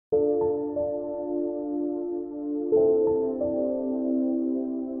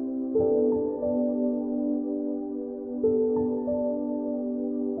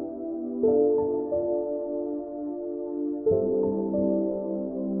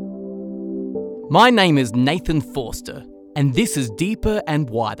My name is Nathan Forster, and this is Deeper and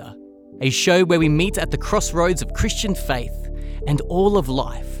Wider, a show where we meet at the crossroads of Christian faith and all of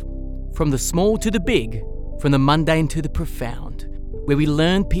life, from the small to the big, from the mundane to the profound, where we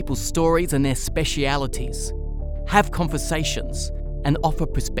learn people's stories and their specialities, have conversations, and offer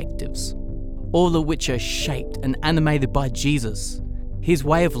perspectives, all of which are shaped and animated by Jesus, his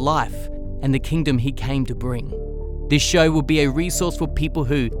way of life, and the kingdom he came to bring. This show will be a resource for people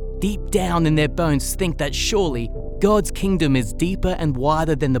who, deep down in their bones, think that surely God's kingdom is deeper and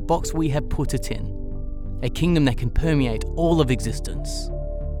wider than the box we have put it in. A kingdom that can permeate all of existence,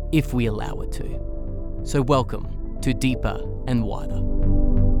 if we allow it to. So welcome to Deeper and Wider.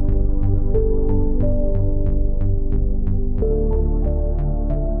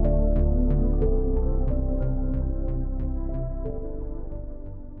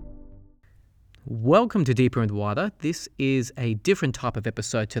 Welcome to Deeper and Wider. This is a different type of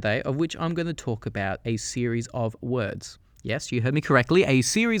episode today, of which I'm going to talk about a series of words. Yes, you heard me correctly, a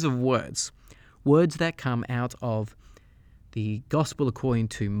series of words. Words that come out of the Gospel according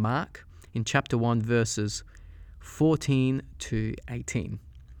to Mark in chapter 1, verses 14 to 18.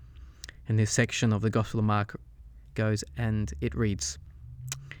 And this section of the Gospel of Mark goes and it reads,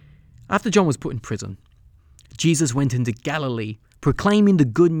 After John was put in prison, Jesus went into Galilee, proclaiming the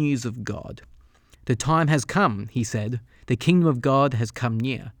good news of God. The time has come, he said. The kingdom of God has come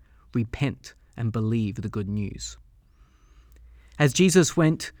near. Repent and believe the good news. As Jesus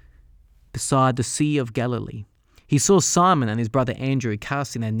went beside the Sea of Galilee, he saw Simon and his brother Andrew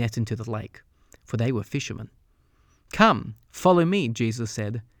casting their net into the lake, for they were fishermen. Come, follow me, Jesus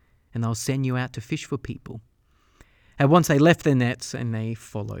said, and I'll send you out to fish for people. At once they left their nets and they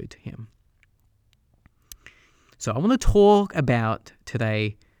followed him. So I want to talk about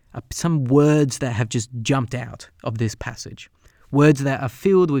today some words that have just jumped out of this passage. Words that are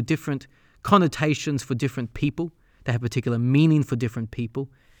filled with different connotations for different people, that have particular meaning for different people.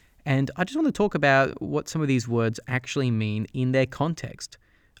 And I just want to talk about what some of these words actually mean in their context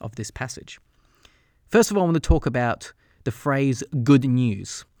of this passage. First of all, I want to talk about the phrase good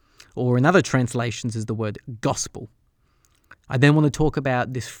news, or in other translations is the word gospel. I then want to talk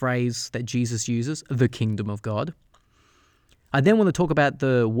about this phrase that Jesus uses, the kingdom of God. I then want to talk about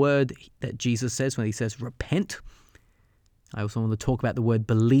the word that Jesus says when he says repent. I also want to talk about the word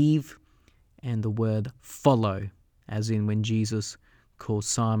believe and the word follow, as in when Jesus calls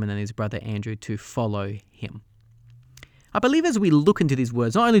Simon and his brother Andrew to follow him. I believe as we look into these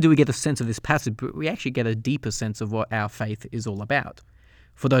words, not only do we get a sense of this passage, but we actually get a deeper sense of what our faith is all about.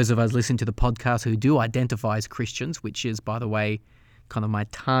 For those of us listening to the podcast who do identify as Christians, which is, by the way, kind of my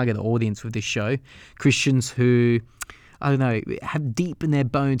target audience with this show, Christians who, I don't know, have deep in their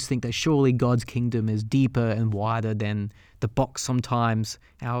bones think that surely God's kingdom is deeper and wider than the box sometimes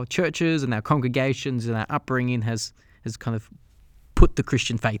our churches and our congregations and our upbringing has kind of put the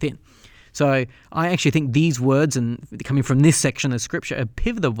Christian faith in. So I actually think these words, and coming from this section of Scripture, are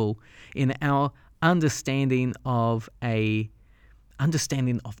pivotal in our understanding of our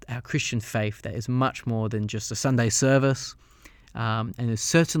Christian faith that is much more than just a Sunday service, and is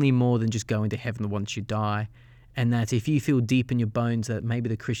certainly more than just going to heaven once you die. And that if you feel deep in your bones that maybe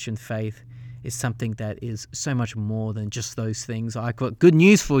the Christian faith is something that is so much more than just those things, I've got good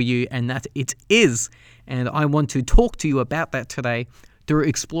news for you, and that it is. And I want to talk to you about that today through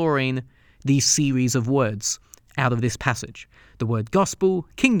exploring these series of words out of this passage. The word gospel,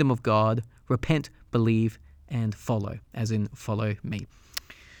 kingdom of God, repent, believe, and follow, as in follow me.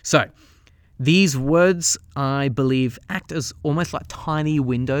 So these words, I believe, act as almost like tiny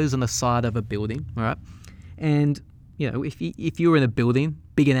windows on the side of a building, all right? And, you know, if you were in a building,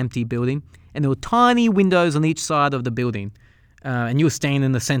 big and empty building, and there were tiny windows on each side of the building, and you were standing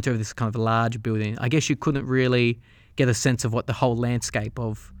in the center of this kind of large building, I guess you couldn't really get a sense of what the whole landscape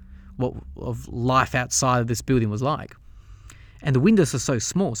of life outside of this building was like. And the windows are so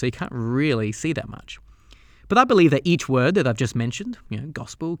small, so you can't really see that much. But I believe that each word that I've just mentioned,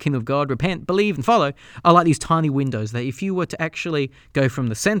 gospel, kingdom of God, repent, believe, and follow, are like these tiny windows that if you were to actually go from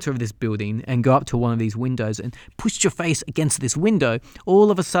the center of this building and go up to one of these windows and push your face against this window,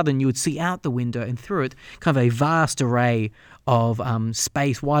 all of a sudden you would see out the window and through it kind of a vast array of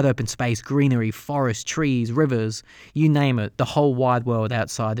space, wide open space, greenery, forest, trees, rivers, you name it, the whole wide world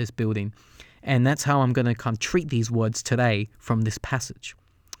outside this building. And that's how I'm going to kind of treat these words today from this passage.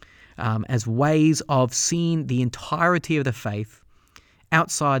 As ways of seeing the entirety of the faith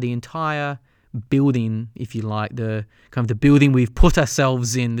outside the entire building, if you like, the kind of the building we've put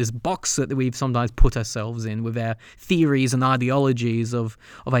ourselves in, this box that we've sometimes put ourselves in with our theories and ideologies of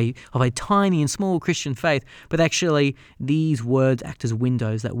a tiny and small Christian faith. But actually, these words act as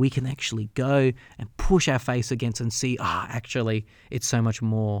windows that we can actually go and push our face against and see, actually, it's so much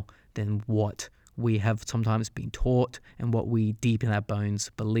more than what we have sometimes been taught and what we deep in our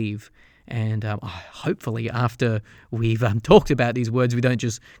bones believe. And hopefully after we've talked about these words, we don't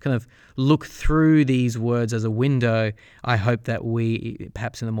just kind of look through these words as a window. I hope that we,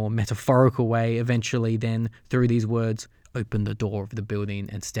 perhaps in a more metaphorical way, eventually then through these words, open the door of the building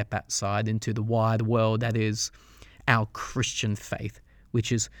and step outside into the wide world that is our Christian faith,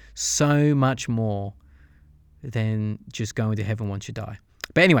 which is so much more than just going to heaven once you die.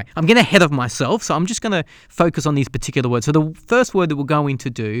 But anyway, I'm getting ahead of myself, so I'm just going to focus on these particular words. So the first word that we're going to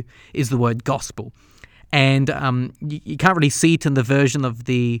do is the word gospel. And you can't really see it in the version of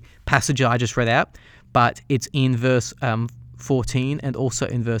the passage I just read out, but it's in verse 14 and also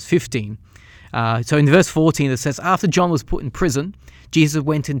in verse 15. So in verse 14 it says, after John was put in prison, Jesus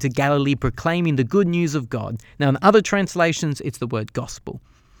went into Galilee proclaiming the good news of God. Now in other translations, it's the word gospel.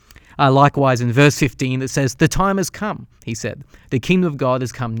 Likewise, in verse 15, it says, the time has come, he said. The kingdom of God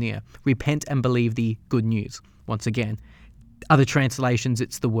has come near. Repent and believe the good news. Once again, other translations,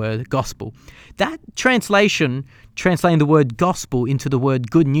 it's the word gospel. That translation, translating the word gospel into the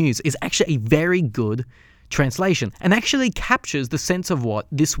word good news, is actually a very good translation and actually captures the sense of what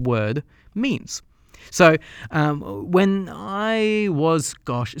this word means. So when I was,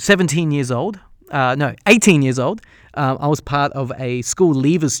 18 years old, I was part of a school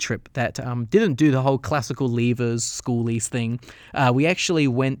leavers trip that didn't do the whole classical leavers, schoolies thing. We actually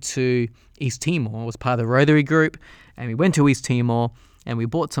went to East Timor. I was part of the Rotary group, and we went to East Timor, and we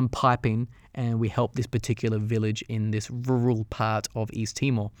bought some piping, and we helped this particular village in this rural part of East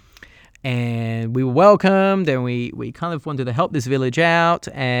Timor. And we were welcomed, and we kind of wanted to help this village out,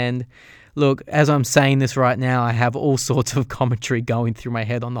 and look, as I'm saying this right now, I have all sorts of commentary going through my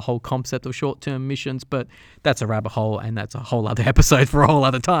head on the whole concept of short-term missions, but that's a rabbit hole, and that's a whole other episode for a whole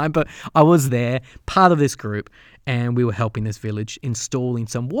other time. But I was there, part of this group, and we were helping this village installing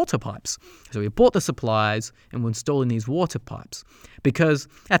some water pipes. So we bought the supplies, and we're installing these water pipes. Because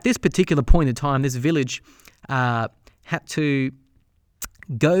at this particular point in time, this village had to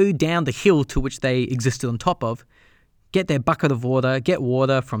go down the hill to which they existed on top of, get their bucket of water, get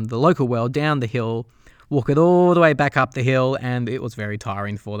water from the local well down the hill, walk it all the way back up the hill, and it was very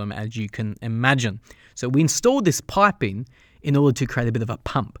tiring for them, as you can imagine. So we installed this piping in order to create a bit of a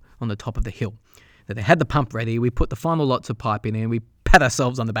pump on the top of the hill. So they had the pump ready, we put the final lots of piping in, we pat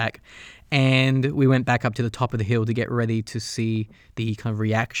ourselves on the back, and we went back up to the top of the hill to get ready to see the kind of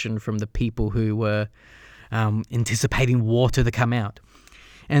reaction from the people who were anticipating water to come out.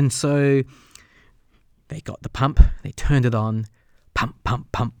 And so they got the pump, they turned it on, pump,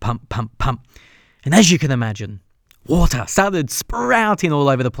 pump, pump, pump, pump, pump. And as you can imagine, water started sprouting all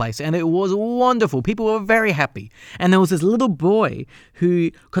over the place, and it was wonderful. People were very happy. And there was this little boy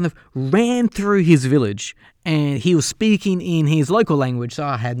who kind of ran through his village, and he was speaking in his local language, so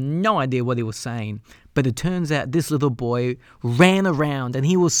I had no idea what he was saying. But it turns out this little boy ran around, and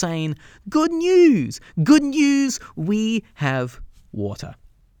he was saying, good news, we have water.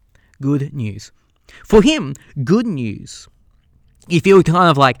 Good news. For him, good news, if you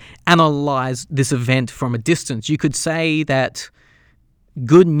kind of like analyze this event from a distance, you could say that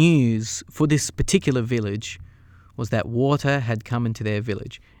good news for this particular village was that water had come into their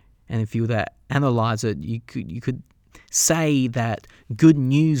village. And if you were to analyze it, you could say that good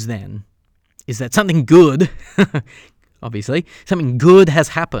news then is that something good, obviously, something good has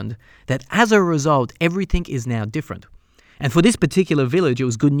happened, that as a result, everything is now different. And for this particular village, it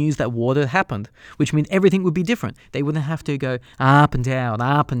was good news that water happened, which meant everything would be different. They wouldn't have to go up and down,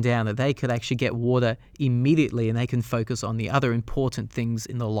 that they could actually get water immediately, and they can focus on the other important things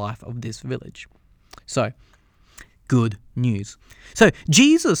in the life of this village. So, good news. So,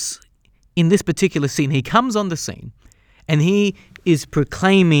 Jesus, in this particular scene, he comes on the scene, and he is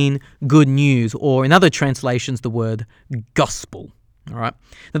proclaiming good news, or in other translations, the word gospel. All right.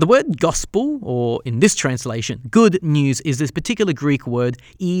 Now, the word gospel, or in this translation, good news, is this particular Greek word,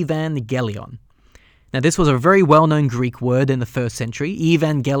 evangelion. Now, this was a very well-known Greek word in the first century,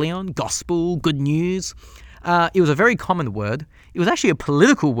 evangelion, gospel, good news. It was a very common word. It was actually a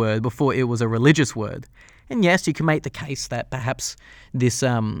political word before it was a religious word. And yes, you can make the case that perhaps this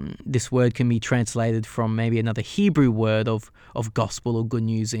word can be translated from maybe another Hebrew word of gospel or good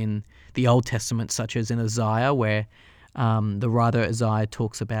news in the Old Testament, such as in Isaiah, where the writer Isaiah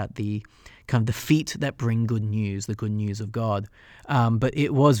talks about the kind of the feet that bring good news, the good news of God. But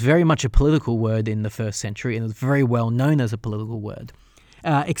it was very much a political word in the first century, and it was very well known as a political word.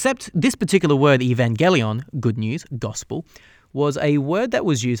 Except this particular word, evangelion, good news, gospel, was a word that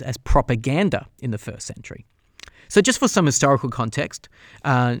was used as propaganda in the first century. So just for some historical context,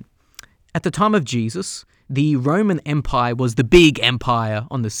 at the time of Jesus, the Roman Empire was the big empire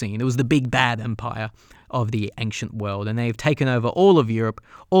on the scene. It was the big bad empire of the ancient world, and they've taken over all of Europe,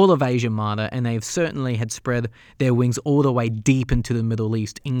 all of Asia Minor, and they've certainly had spread their wings all the way deep into the Middle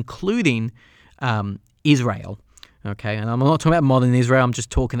East, including Israel. Okay, and I'm not talking about modern Israel. I'm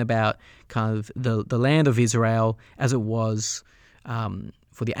just talking about kind of the land of Israel as it was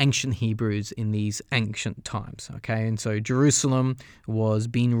for the ancient Hebrews in these ancient times. Okay, and so Jerusalem was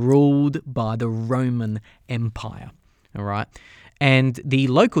being ruled by the Roman Empire. All right, and the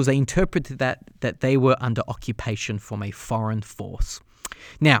locals, they interpreted that they were under occupation from a foreign force.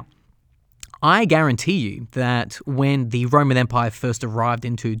 Now, I guarantee you that when the Roman Empire first arrived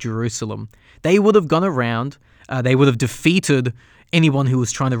into Jerusalem, they would have gone around. They would have defeated anyone who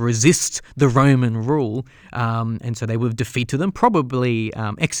was trying to resist the Roman rule, and so they would have defeated them, probably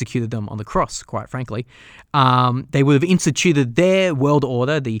executed them on the cross, quite frankly. They would have instituted their world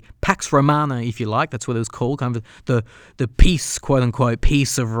order, the Pax Romana, if you like. That's what it was called, kind of the peace, quote-unquote,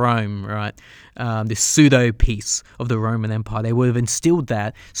 peace of Rome, right? This pseudo-peace of the Roman Empire. They would have instilled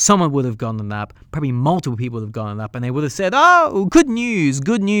that. Someone would have gotten up, probably multiple people would have gotten up, and they would have said, oh, good news,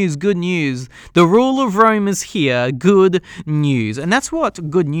 good news, good news. The rule of Rome is here, good news. And that's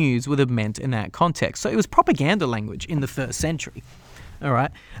what good news would have meant in that context. So it was propaganda language in the first century. All right.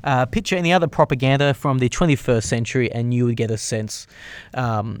 Picture any other propaganda from the 21st century, and you would get a sense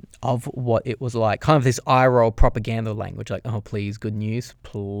of what it was like. Kind of this eye-roll propaganda language, like, oh, please, good news,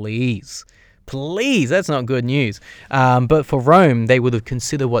 please. Please, that's not good news. But for Rome, they would have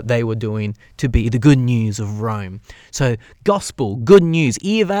considered what they were doing to be the good news of Rome. So gospel, good news,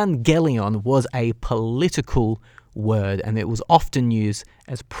 evangelion was a political word, and it was often used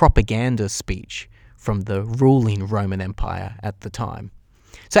as propaganda speech from the ruling Roman Empire at the time.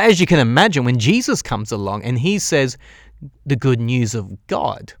 So as you can imagine, when Jesus comes along and he says the good news of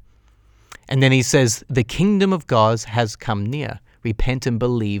God, and then he says the kingdom of God has come near, repent and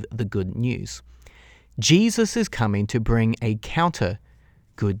believe the good news. Jesus is coming to bring a counter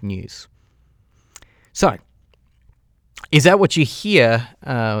good news. So, is that what you hear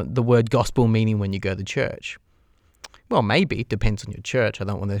the word gospel meaning when you go to church? Well, maybe. It depends on your church. I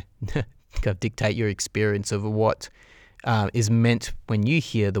don't want to dictate your experience of what is meant when you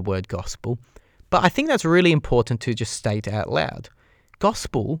hear the word gospel. But I think that's really important to just state out loud.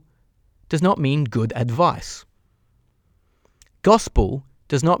 Gospel does not mean good advice. Gospel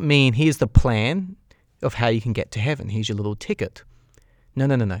does not mean here's the plan of how you can get to heaven. Here's your little ticket.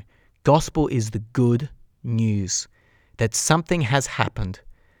 No. Gospel is the good news that something has happened,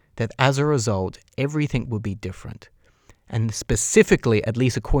 that as a result, everything will be different. And specifically, at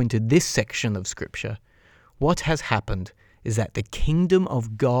least according to this section of Scripture, what has happened is that the kingdom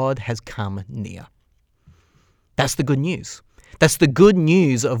of God has come near. That's the good news. That's the good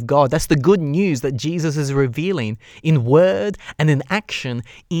news of God. That's the good news that Jesus is revealing in word and in action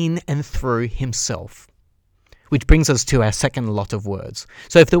in and through himself. Which brings us to our second lot of words.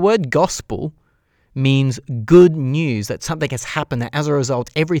 So if the word gospel means good news, that something has happened, that as a result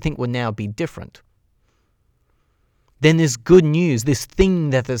everything will now be different, then this good news, this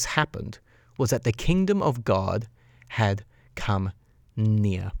thing that has happened, was that the kingdom of God had come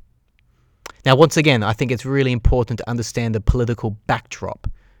near. Now, once again, I think it's really important to understand the political backdrop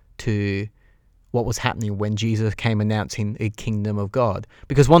to what was happening when Jesus came announcing a kingdom of God.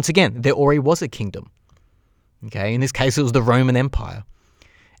 Because once again, there already was a kingdom. Okay, in this case, it was the Roman Empire.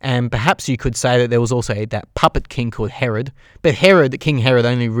 And perhaps you could say that there was also that puppet king called Herod. But King Herod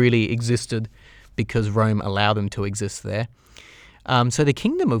only really existed because Rome allowed him to exist there. So the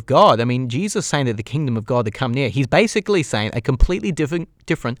kingdom of God, Jesus saying that the kingdom of God had come near, he's basically saying a completely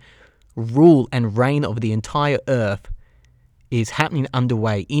different rule and reign of the entire earth is happening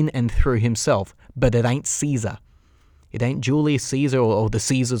underway in and through himself, but it ain't Caesar. It ain't Julius Caesar or the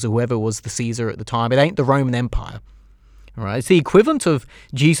Caesars or whoever was the Caesar at the time. It ain't the Roman Empire. All right? It's the equivalent of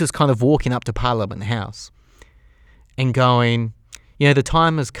Jesus kind of walking up to Parliament House and going, the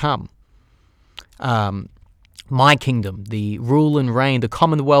time has come. My kingdom, the rule and reign, the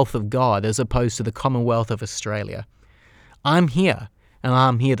commonwealth of God, as opposed to the commonwealth of Australia. I'm here, and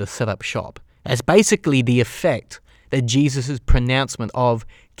I'm here to set up shop. That's basically the effect that Jesus' pronouncement of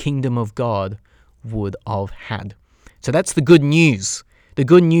kingdom of God would have had. So that's the good news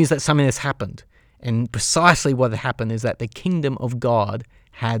that something has happened. And precisely what had happened is that the kingdom of God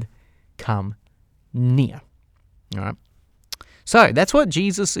had come near. All right. So that's what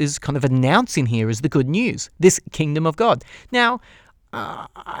Jesus is kind of announcing here as the good news, this kingdom of God. Now,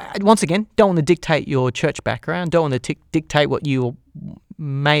 once again, don't want to dictate your church background, don't want to dictate what you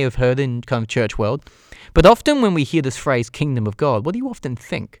may have heard in kind of church world, but often when we hear this phrase, kingdom of God, what do you often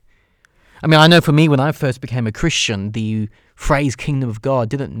think? I mean, I know for me, when I first became a Christian, the phrase kingdom of God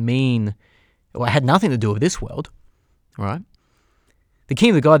didn't mean, or it had nothing to do with this world, right? The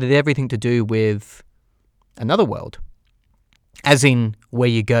kingdom of God had everything to do with another world, as in where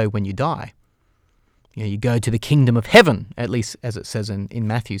you go when you die. You know, you go to the kingdom of heaven, at least as it says in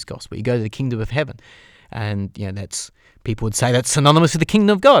Matthew's gospel. You go to the kingdom of heaven. And, you know, people would say that's synonymous with the kingdom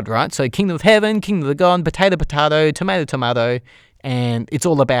of God, right? So kingdom of heaven, kingdom of God, potato, potato, tomato, tomato. And it's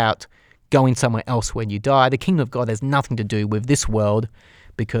all about going somewhere else when you die. The kingdom of God has nothing to do with this world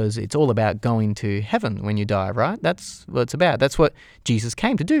because it's all about going to heaven when you die, right? That's what it's about. That's what Jesus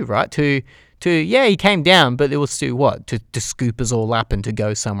came to do, right? He came down, but it was to what? To scoop us all up and to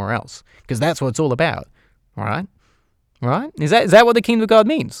go somewhere else. Because that's what it's all about, right? Right? Is that what the kingdom of God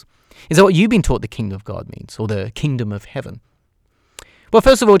means? Is that what you've been taught the kingdom of God means, or the kingdom of heaven? Well,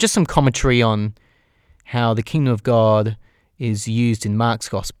 first of all, just some commentary on how the kingdom of God is used in Mark's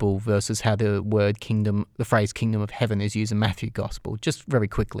gospel versus how the phrase kingdom of heaven is used in Matthew's gospel. Just very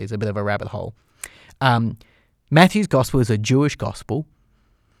quickly, it's a bit of a rabbit hole. Matthew's gospel is a Jewish gospel.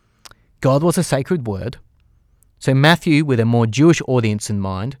 God was a sacred word. So Matthew, with a more Jewish audience in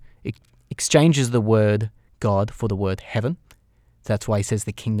mind, exchanges the word God for the word heaven. That's why he says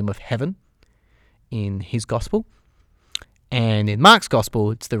the kingdom of heaven in his gospel. And in Mark's gospel,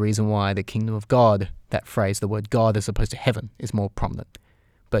 it's the reason why the kingdom of God, that phrase, the word God as opposed to heaven, is more prominent.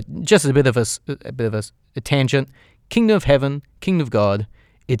 But just a bit of a tangent, kingdom of heaven, kingdom of God,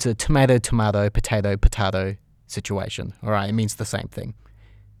 it's a tomato, tomato, potato, potato situation. All right, it means the same thing.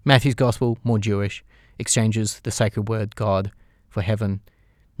 Matthew's gospel, more Jewish, exchanges the sacred word God for heaven.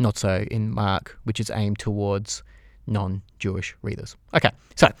 Not so in Mark, which is aimed towards non-Jewish readers. Okay,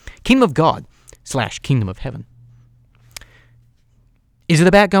 so kingdom of God / kingdom of heaven. Is it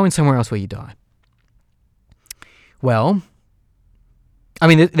about going somewhere else where you die? Well, I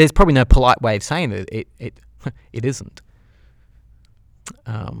mean, there's probably no polite way of saying that it isn't.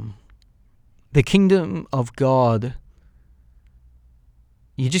 The kingdom of God,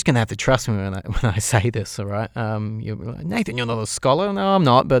 you're just going to have to trust me when I say this, all right? You're like, Nathan, you're not a scholar. No, I'm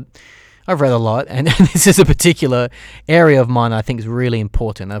not, but I've read a lot, and this is a particular area of mine I think is really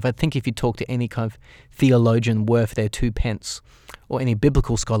important. I think if you talk to any kind of theologian worth their 2 pence, or any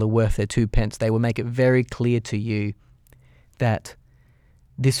biblical scholar worth their 2 pence, they will make it very clear to you that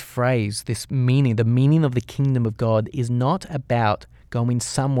this phrase, this meaning, the meaning of the kingdom of God is not about going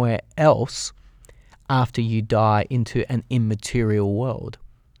somewhere else after you die into an immaterial world.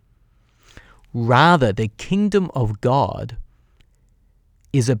 Rather, the kingdom of God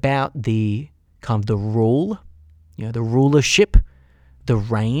is about the kind of the rule, the rulership, the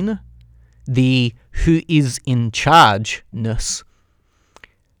reign, the who is in charge-ness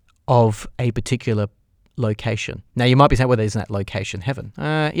of a particular location. Now, you might be saying, well, isn't that location heaven?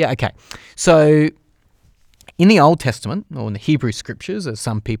 Okay. So, in the Old Testament, or in the Hebrew Scriptures, as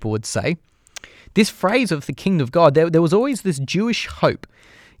some people would say, this phrase of the kingdom of God, there was always this Jewish hope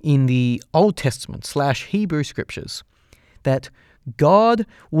in the Old Testament / Hebrew Scriptures that God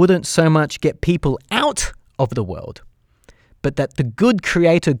wouldn't so much get people out of the world, but that the good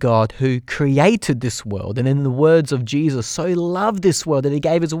creator God who created this world, and in the words of Jesus, so loved this world that he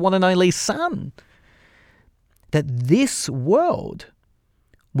gave his one and only Son, that this world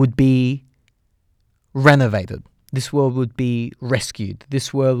would be renovated. This world would be rescued.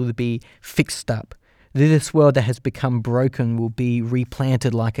 This world would be fixed up. This world that has become broken will be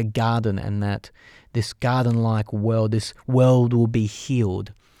replanted like a garden, and that this garden-like world, this world will be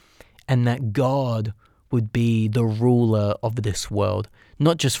healed, and that God would be the ruler of this world,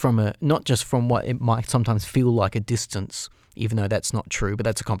 not just from what it might sometimes feel like a distance, even though that's not true, but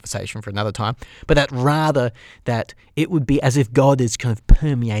that's a conversation for another time, but that rather that it would be as if God is kind of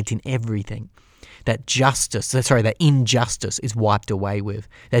permeating everything, that injustice is wiped away with,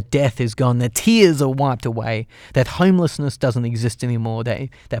 that death is gone, that tears are wiped away, that homelessness doesn't exist anymore, that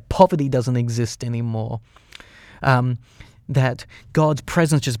poverty doesn't exist anymore, that God's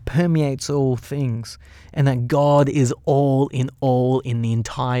presence just permeates all things, and that God is all in the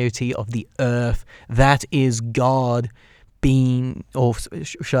entirety of the earth. That is God being, or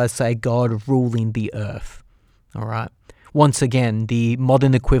should I say, God ruling the earth. All right. Once again, the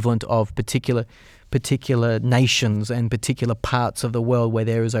modern equivalent of particular nations and particular parts of the world where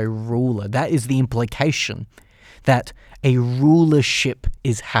there is a ruler. That is the implication, that a rulership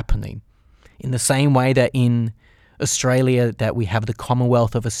is happening. In the same way that in Australia that we have the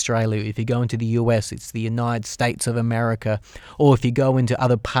Commonwealth of Australia, if you go into the US, it's the United States of America, or if you go into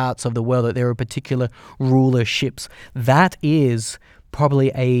other parts of the world, that there are particular rulerships. That is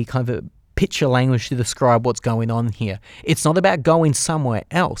probably a kind of a picture language to describe what's going on here. It's not about going somewhere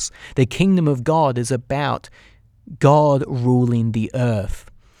else. The kingdom of God is about God ruling the earth.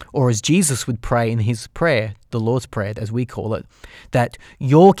 Or as Jesus would pray in his prayer, the Lord's Prayer, as we call it, that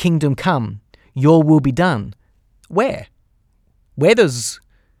your kingdom come, your will be done. Where? Where does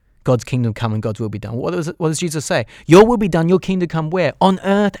God's kingdom come and God's will be done? What does Jesus say? Your will be done, your kingdom come where? On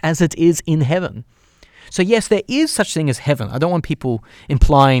earth as it is in heaven. So yes, there is such thing as heaven. I don't want people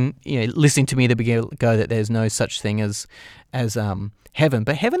implying, listening to me at the beginning go that there's no such thing as heaven.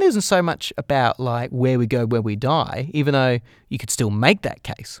 But heaven isn't so much about like where we go, where we die, even though you could still make that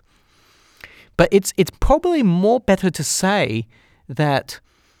case. But it's probably more better to say that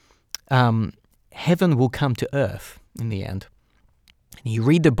heaven will come to earth in the end. And you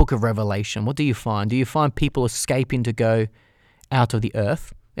read the book of Revelation, what do you find? Do you find people escaping to go out of the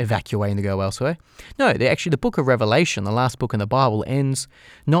earth, evacuating to go elsewhere? No, the book of Revelation, the last book in the Bible, ends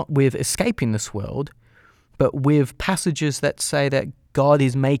not with escaping this world, but with passages that say that God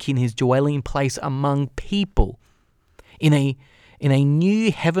is making his dwelling place among people in a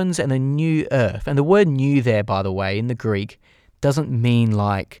new heavens and a new earth. And the word new there, by the way, in the Greek, doesn't mean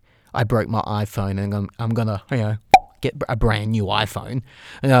like I broke my iPhone and I'm going to, get a brand new iPhone.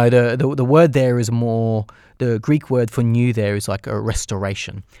 No, the word there is more, the Greek word for new there is like a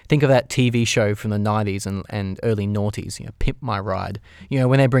restoration. Think of that TV show from the 90s and early noughties, Pimp My Ride.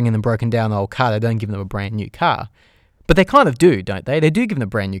 When they bring in a broken down old car, they don't give them a brand new car. But they kind of do, don't they? They do give them a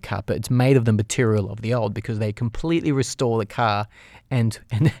brand new car, but it's made of the material of the old because they completely restore the car and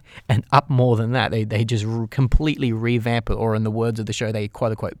up more than that. They just completely revamp it, or in the words of the show, they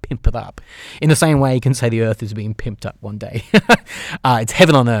quote-unquote pimp it up. In the same way, you can say the earth is being pimped up one day. It's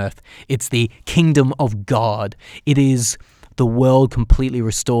heaven on earth. It's the kingdom of God. It is the world completely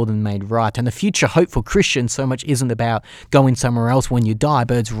restored and made right. And the future hope for Christians so much isn't about going somewhere else when you die,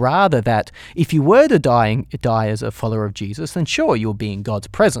 but it's rather that if you were to die as a follower of Jesus, then sure, you'll be in God's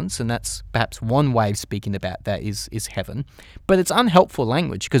presence, and that's perhaps one way of speaking about that is heaven. But it's unhelpful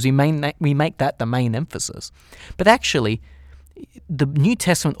language because we make that the main emphasis. But actually, the New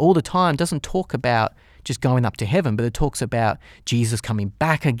Testament all the time doesn't talk about just going up to heaven, but it talks about Jesus coming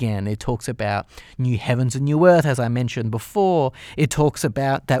back again. It talks about new heavens and new earth, as I mentioned before. It talks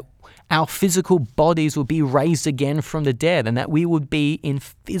about that our physical bodies will be raised again from the dead and that we would be in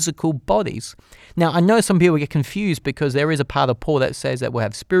physical bodies. Now, I know some people get confused because there is a part of Paul that says that we'll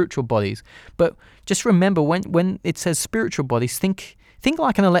have spiritual bodies, but just remember when it says spiritual bodies, think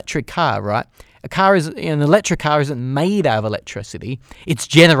like an electric car, right? An electric car isn't made out of electricity. It's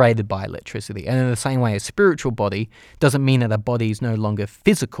generated by electricity. And in the same way, a spiritual body doesn't mean that a body is no longer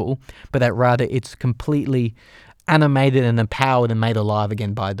physical, but that rather it's completely animated and empowered and made alive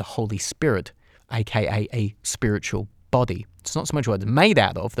again by the Holy Spirit, aka a spiritual body. It's not so much what it's made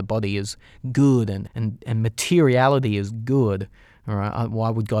out of. The body is good and materiality is good. All right?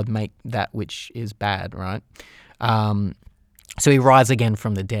 Why would God make that which is bad, right? So he rises again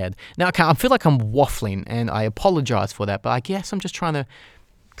from the dead. Now, I feel like I'm waffling, and I apologize for that, but I guess I'm just trying to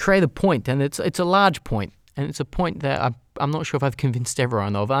create a point, and it's a large point, and it's a point that I'm not sure if I've convinced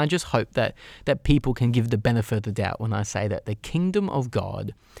everyone of. I just hope that people can give the benefit of the doubt when I say that the kingdom of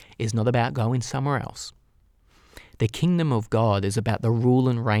God is not about going somewhere else. The kingdom of God is about the rule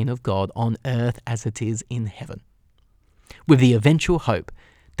and reign of God on earth as it is in heaven, with the eventual hope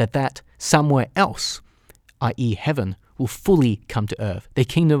that somewhere else, i.e. heaven, will fully come to earth. The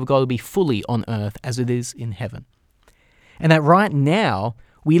kingdom of God will be fully on earth as it is in heaven. And that right now,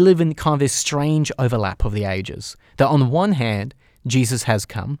 we live in kind of this strange overlap of the ages. That on one hand, Jesus has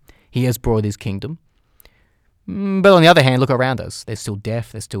come. He has brought his kingdom. But on the other hand, look around us. There's still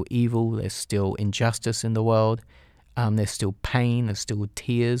death. There's still evil. There's still injustice in the world. There's still pain. There's still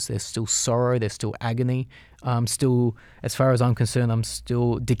tears. There's still sorrow. There's still agony. Still, as far as I'm concerned, I'm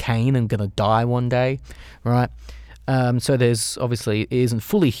still decaying and going to die one day, right? So there's obviously, it isn't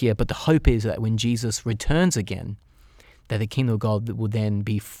fully here, but the hope is that when Jesus returns again, that the kingdom of God will then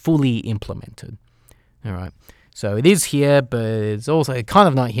be fully implemented. All right. So it is here, but it's also kind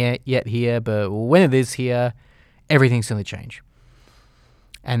of not yet here, but when it is here, everything's going to change.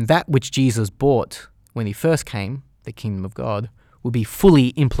 And that which Jesus brought when he first came, the kingdom of God, will be fully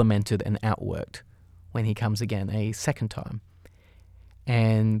implemented and outworked when he comes again a second time.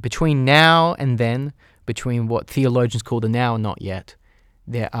 And between now and then, between what theologians call the now and not yet,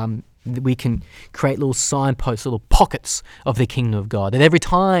 there are We can create little signposts, little pockets of the kingdom of God. That every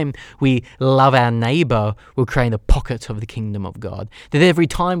time we love our neighbor, we're creating a pocket of the kingdom of God. That every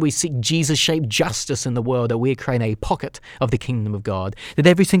time we seek Jesus-shaped justice in the world, that we're creating a pocket of the kingdom of God. That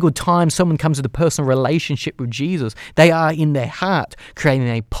every single time someone comes into a personal relationship with Jesus, they are in their heart creating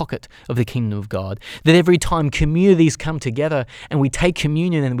a pocket of the kingdom of God. That every time communities come together and we take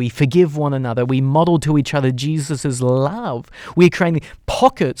communion and we forgive one another, we model to each other Jesus' love, we're creating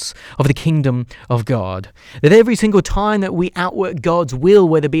pockets of the kingdom of God. That every single time that we outwork God's will,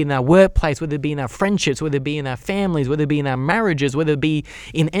 whether it be in our workplace, whether it be in our friendships, whether it be in our families, whether it be in our marriages, whether it be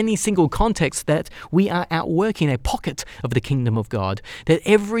in any single context, that we are outworking a pocket of the kingdom of God. That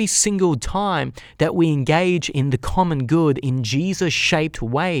every single time that we engage in the common good in Jesus-shaped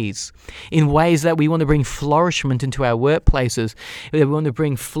ways, in ways that we want to bring flourishment into our workplaces, that we want to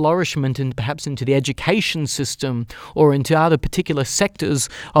bring flourishment and perhaps into the education system or into other particular sectors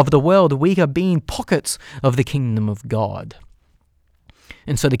of the world, we are being pockets of the kingdom of God.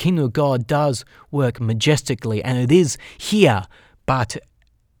 And so the kingdom of God does work majestically, and it is here, but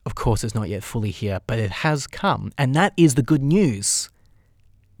of course it's not yet fully here, but it has come. And that is the good news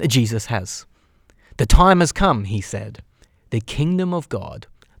that Jesus has. The time has come, he said. The kingdom of God,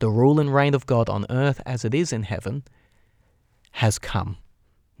 the rule and reign of God on earth as it is in heaven, has come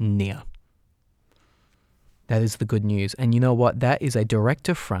near. That is the good news. And you know what? That is a direct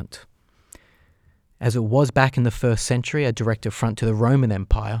affront, as it was back in the first century, a direct affront to the Roman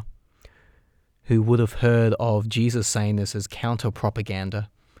Empire, who would have heard of Jesus saying this as counter-propaganda,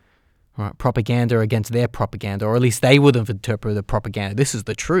 right? Propaganda against their propaganda, or at least they would have interpreted the propaganda. This is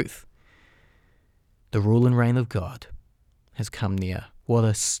the truth. The rule and reign of God has come near. What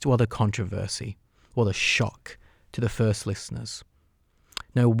a controversy. What a shock to the first listeners.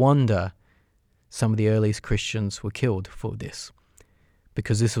 No wonder some of the earliest Christians were killed for this,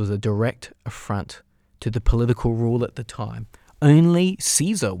 because this was a direct affront to the political rule at the time. Only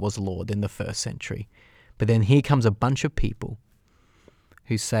Caesar was Lord in the first century. But then here comes a bunch of people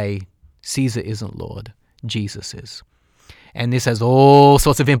who say Caesar isn't Lord, Jesus is. And this has all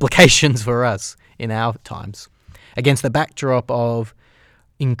sorts of implications for us in our times. Against the backdrop of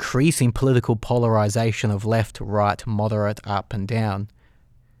increasing political polarization of left, right, moderate, up and down,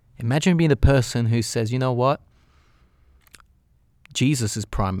 imagine being the person who says, you know what? Jesus is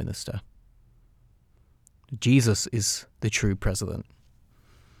Prime Minister. Jesus is the true president.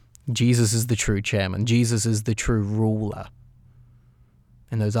 Jesus is the true chairman. Jesus is the true ruler.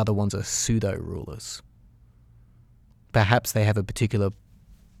 And those other ones are pseudo-rulers. Perhaps they have a particular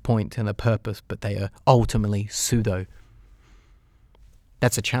point and a purpose, but they are ultimately pseudo.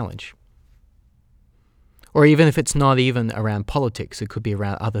 That's a challenge. Or even if it's not even around politics, it could be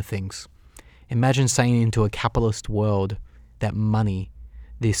around other things. Imagine saying into a capitalist world that money,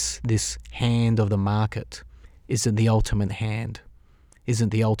 this hand of the market, isn't the ultimate hand, isn't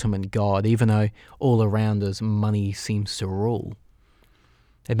the ultimate God, even though all around us money seems to rule.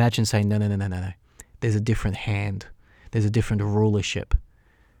 Imagine saying, no. There's a different hand. There's a different rulership.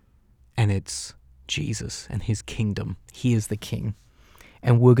 And it's Jesus and his kingdom. He is the king.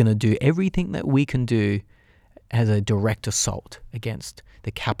 And we're going to do everything that we can do as a direct assault against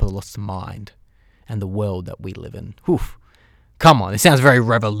the capitalist mind and the world that we live in. Whew. Come on, it sounds very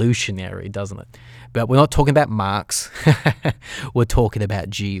revolutionary, doesn't it? But we're not talking about Marx. We're talking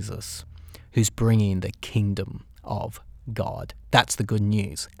about Jesus, who's bringing the kingdom of God. That's the good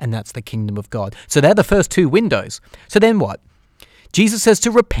news, and that's the kingdom of God. So they're the first two windows. So then what? Jesus says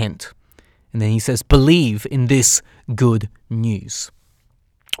to repent, and then he says believe in this good news.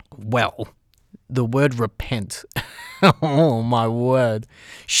 Well, the word repent, oh my word,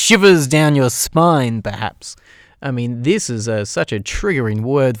 shivers down your spine perhaps. I mean, this is such a triggering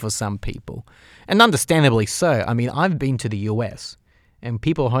word for some people, and understandably so. I mean, I've been to the US, and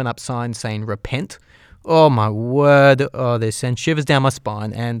people hold up signs saying repent. Oh my word, oh, they send shivers down my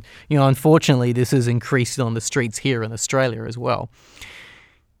spine, and, you know, unfortunately this is increased on the streets here in Australia as well.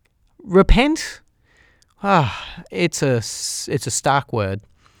 Repent, it's a stark word.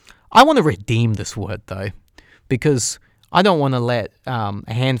 I want to redeem this word, though, because I don't want to let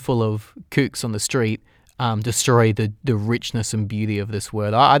a handful of kooks on the street destroy the richness and beauty of this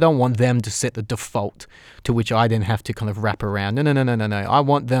word. I don't want them to set the default to which I then have to kind of wrap around. No. I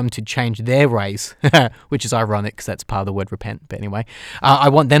want them to change their ways, which is ironic because that's part of the word repent. But anyway, I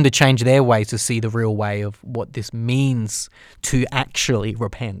want them to change their ways to see the real way of what this means to actually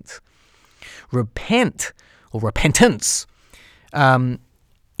repent. Repent, or repentance. In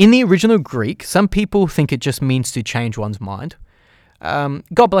the original Greek, some people think it just means to change one's mind.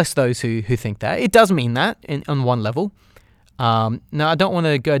 God bless those who think that. It does mean that on one level. Now, I don't want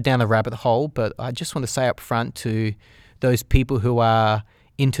to go down the rabbit hole, but I just want to say up front to those people who are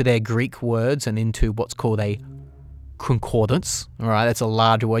into their Greek words and into what's called a concordance. All right, that's a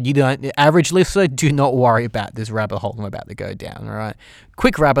larger word. The average listener, do not worry about this rabbit hole I'm about to go down. All right,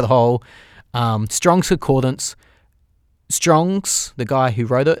 quick rabbit hole. Strong's concordance. Strong's, the guy who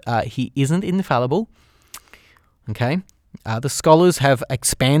wrote it, he isn't infallible. Okay. The scholars have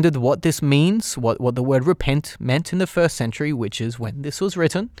expanded what this means, what the word repent meant in the first century, which is when this was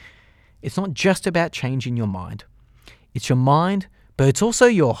written. It's not just about changing your mind. It's your mind, but it's also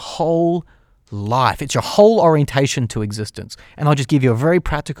your whole life. It's your whole orientation to existence. And I'll just give you a very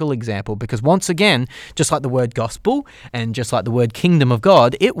practical example, because once again, just like the word gospel and just like the word kingdom of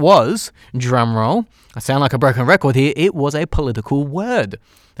God, it was, drum roll, I sound like a broken record here, it was a political word.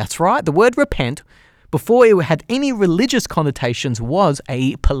 That's right, the word repent, before it had any religious connotations, was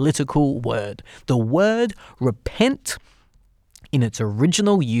a political word. The word repent, in its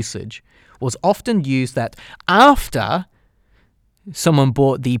original usage, was often used that after someone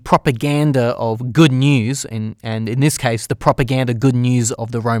brought the propaganda of good news, and in this case, the propaganda good news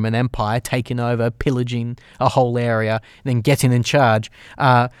of the Roman Empire, taking over, pillaging a whole area, and then getting in charge.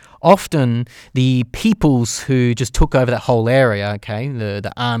 Often the peoples who just took over that whole area, okay,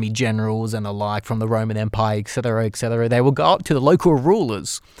 the army generals and the like from the Roman Empire, etc., they would go up to the local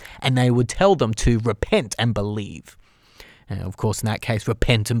rulers and they would tell them to repent and believe. And of course, in that case,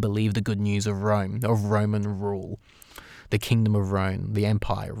 repent and believe the good news of Rome, of Roman rule. The kingdom of Rome, the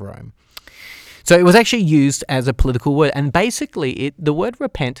empire of Rome. So it was actually used as a political word. And basically, the word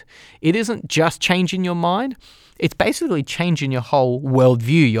repent, it isn't just changing your mind. It's basically changing your whole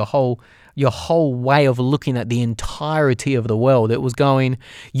worldview, your whole way of looking at the entirety of the world. It was going,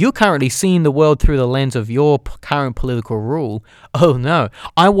 you're currently seeing the world through the lens of your current political rule. Oh no,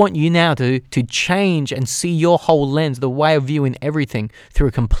 I want you now to change and see your whole lens, the way of viewing everything through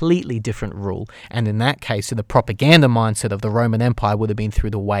a completely different rule. And in that case, the propaganda mindset of the Roman Empire would have been through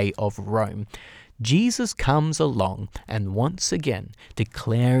the way of Rome. Jesus comes along and once again,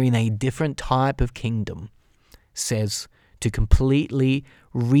 declaring a different type of kingdom, says to completely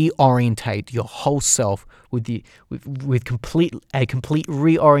reorientate your whole self with a complete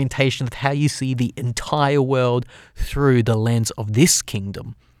reorientation of how you see the entire world through the lens of this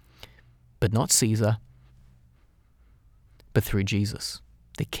kingdom, but not Caesar, but through Jesus,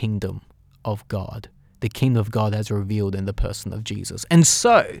 the kingdom of God, the kingdom of God as revealed in the person of Jesus. And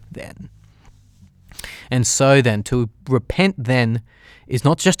so then, to repent then is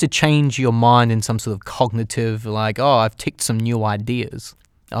not just to change your mind in some sort of cognitive, like, oh, I've ticked some new ideas.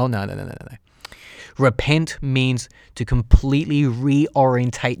 Oh, no. Repent means to completely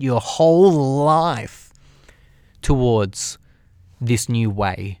reorientate your whole life towards this new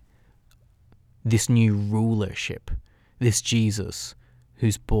way, this new rulership, this Jesus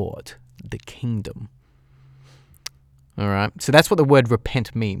who's brought the kingdom. All right, so that's what the word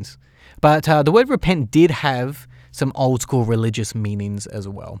repent means. But the word repent did have some old school religious meanings as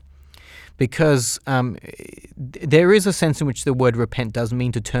well, because there is a sense in which the word repent does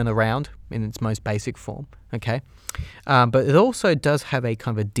mean to turn around in its most basic form, okay? But it also does have a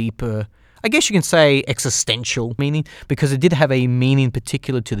kind of a deeper, I guess you can say, existential meaning, because it did have a meaning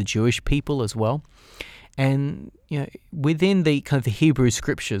particular to the Jewish people as well. And within the kind of the Hebrew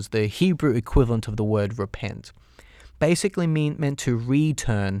scriptures, the Hebrew equivalent of the word repent basically meant to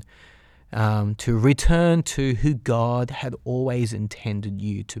return to who God had always intended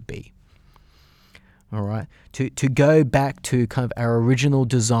you to be. All right, to go back to kind of our original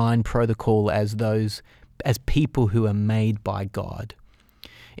design protocol as people who are made by God.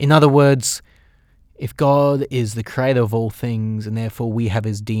 In other words, if God is the creator of all things and therefore we have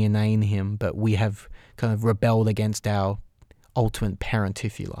his DNA in him, but we have kind of rebelled against our ultimate parent,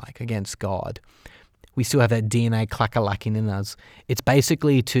 if you like, against God, we still have that DNA clack-a-lacking in us. It's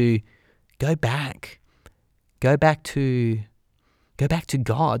basically to go back to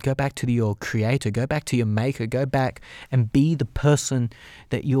God, go back to your creator, go back to your maker, go back and be the person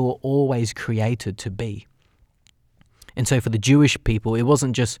that you're always created to be. And so for the Jewish people, it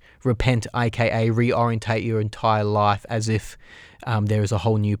wasn't just repent, aka reorientate your entire life as if there is a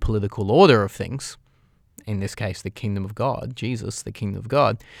whole new political order of things. In this case, the kingdom of God, Jesus, the kingdom of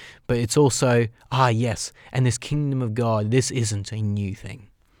God. But it's also, yes, and this kingdom of God, this isn't a new thing.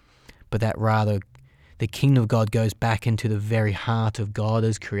 But that rather, the kingdom of God goes back into the very heart of God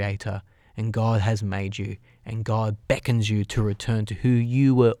as creator, and God has made you, and God beckons you to return to who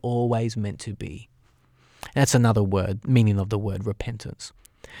you were always meant to be. That's another word, meaning of the word repentance.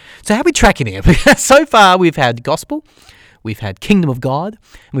 So how are we tracking here? So far, we've had gospel, we've had kingdom of God,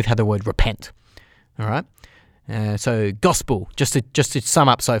 and we've had the word repent. All right? So gospel, just to sum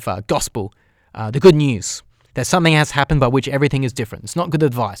up so far, gospel, the good news that something has happened by which everything is different. It's not good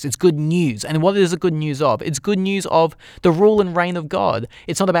advice. It's good news. And what is the good news of? It's good news of the rule and reign of God.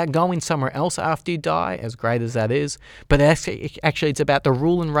 It's not about going somewhere else after you die, as great as that is, but actually it's about the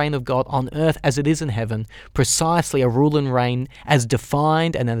rule and reign of God on earth as it is in heaven, precisely a rule and reign as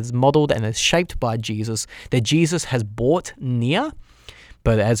defined and as modeled and as shaped by Jesus, that Jesus has brought near,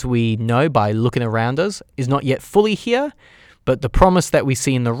 but as we know by looking around us, is not yet fully here. But the promise that we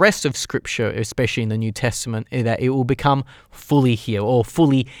see in the rest of Scripture, especially in the New Testament, is that it will become fully here, or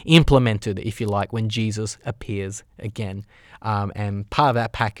fully implemented, if you like, when Jesus appears again. And part of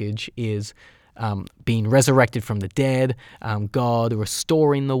that package is being resurrected from the dead, God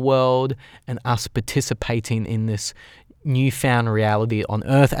restoring the world, and us participating in this newfound reality on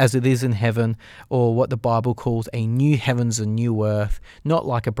earth as it is in heaven, or what the Bible calls a new heavens and new earth, not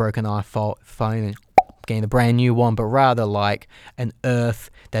like a broken iPhone and getting a brand new one, but rather like an earth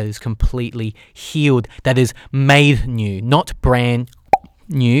that is completely healed, that is made new, not brand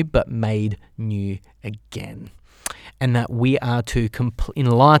new, but made new again. And that we are to, in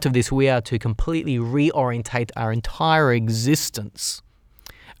light of this, we are to completely reorientate our entire existence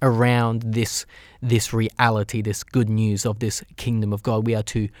around this reality, this good news of this kingdom of God. We are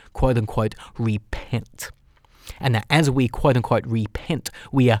to, quote unquote, repent. And that as we, quote unquote, repent,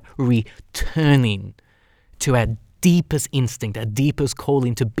 we are returning to our deepest instinct, our deepest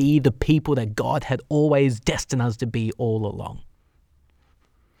calling to be the people that God had always destined us to be all along.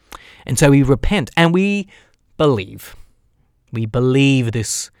 And so we repent and we believe. We believe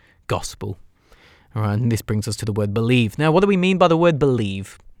this gospel. All right, and this brings us to the word believe. Now, what do we mean by the word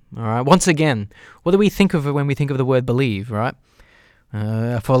believe? All right, once again, what do we think of when we think of the word believe, right?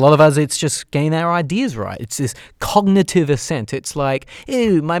 For a lot of us, it's just getting our ideas right. It's this cognitive assent. It's like,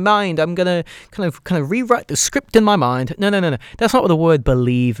 ew, my mind, I'm going to kind of rewrite the script in my mind. No. That's not what the word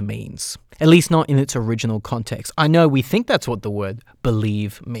believe means, at least not in its original context. I know we think that's what the word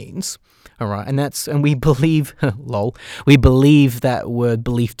believe means. All right, and we believe, we believe that word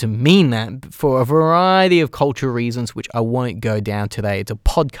belief to mean that for a variety of cultural reasons, which I won't go down today. It's a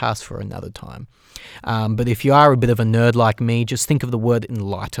podcast for another time. But if you are a bit of a nerd like me, just think of the word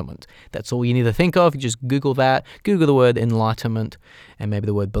enlightenment. That's all you need to think of. You just Google that, Google the word enlightenment, and maybe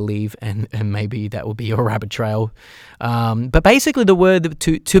the word believe, and maybe that will be your rabbit trail. But basically the word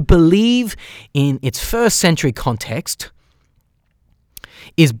to believe in its first century context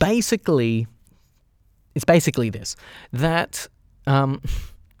is basically this, that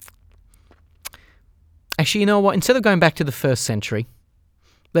actually, you know what, instead of going back to the first century,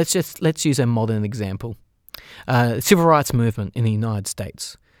 let's use a modern example. Civil rights movement in the United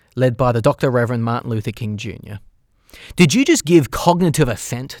States, led by the Dr. Reverend Martin Luther King Jr. Did you just give cognitive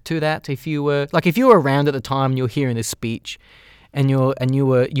assent to that? If you were around at the time and you're hearing this speech, and you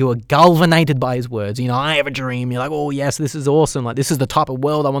were galvanized by his words. You know, I have a dream. You're like, oh yes, this is awesome. Like, this is the type of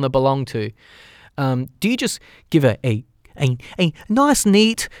world I want to belong to. Do you just give a nice,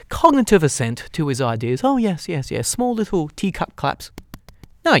 neat, cognitive assent to his ideas? Oh yes. Small little teacup claps.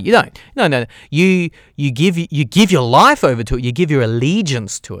 No, you don't. No. You give your life over to it. You give your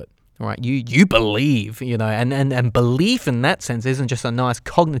allegiance to it. Right, you believe, you know, and belief in that sense isn't just a nice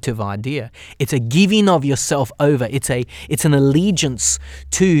cognitive idea. It's a giving of yourself over. It's an allegiance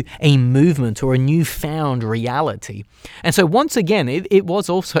to a movement or a newfound reality. And so once again, it was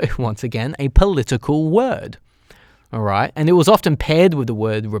also once again a political word. All right, and it was often paired with the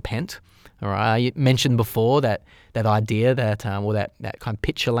word repent. All right, I mentioned before that idea that that kind of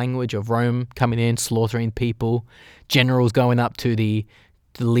picture language of Rome coming in, slaughtering people, generals going up to the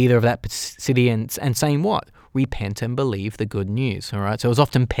leader of that city and saying what? Repent and believe the good news, all right? So it was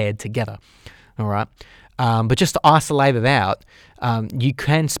often paired together, all right? But just to isolate it out, you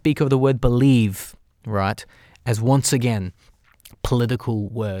can speak of the word believe, right, as once again, political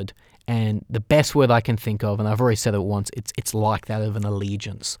word. And the best word I can think of, and I've already said it once, it's like that of an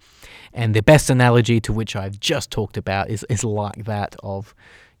allegiance. And the best analogy to which I've just talked about is like that of,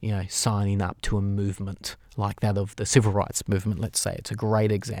 you know, signing up to a movement, like that of the civil rights movement, let's say. It's a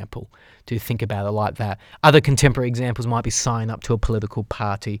great example to think about it like that. Other contemporary examples might be signing up to a political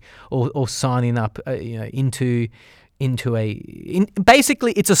party or signing up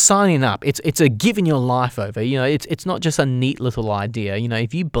basically it's a signing up. It's a giving your life over. You know, it's not just a neat little idea. You know,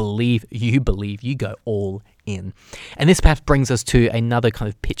 if you believe, you go all in. And this perhaps brings us to another kind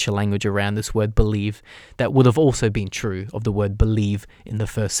of picture language around this word believe that would have also been true of the word believe in the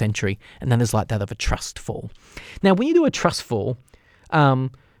first century, and that is like that of a trust fall. Now, when you do a trust fall, the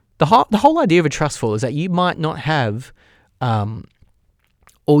whole idea of a trust fall is that you might not have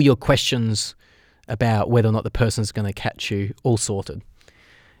all your questions about whether or not the person's going to catch you all sorted.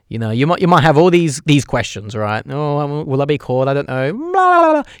 You know, you might have all these questions, right? Oh, will I be caught? I don't know. Blah,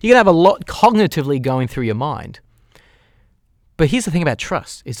 blah, blah. You're going to have a lot cognitively going through your mind. But here's the thing about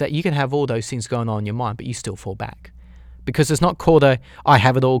trust, is that you can have all those things going on in your mind, but you still fall back. Because it's not called I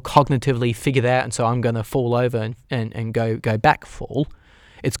have it all cognitively figured out, and so I'm going to fall over and go back fall.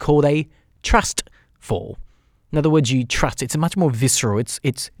 It's called a trust fall. In other words, you trust. It's much more visceral.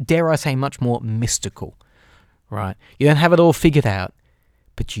 It's dare I say, much more mystical, right? You don't have it all figured out,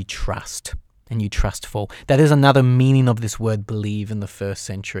 but you trust, and you trust fall. That is another meaning of this word believe in the first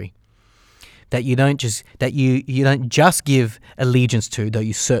century. That you don't just give allegiance to, though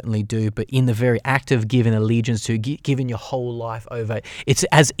you certainly do, but in the very act of giving allegiance to, giving your whole life over, it's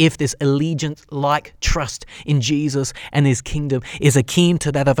as if this allegiance-like trust in Jesus and his kingdom is akin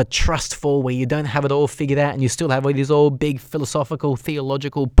to that of a trust fall, where you don't have it all figured out and you still have all these all big philosophical,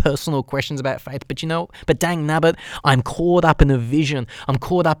 theological, personal questions about faith. But dang nabbit, I'm caught up in a vision. I'm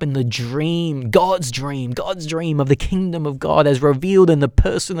caught up in the dream, God's dream of the kingdom of God as revealed in the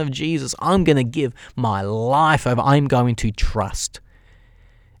person of Jesus. I'm going to give my life over. I'm going to trust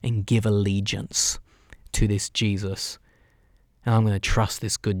and give allegiance to this Jesus. And I'm going to trust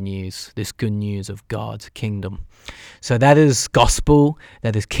this good news of God's kingdom. So that is gospel,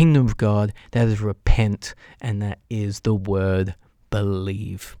 that is kingdom of God, that is repent, and that is the word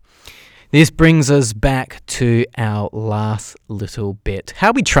believe. This brings us back to our last little bit. How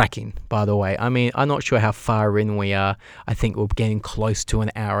are we tracking, by the way? I mean, I'm not sure how far in we are. I think we're getting close to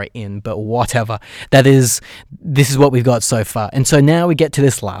an hour in, but whatever. This is what we've got so far. And so now we get to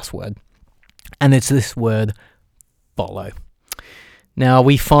this last word, and it's this word, follow. Now,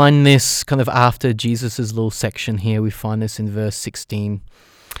 we find this kind of after Jesus' little section here. We find this in verse 16,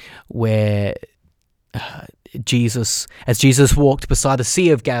 where as Jesus walked beside the Sea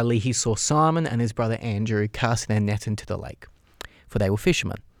of Galilee, he saw Simon and his brother Andrew casting their net into the lake, for they were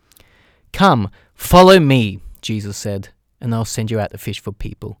fishermen. "Come, follow me," Jesus said, "and I'll send you out to fish for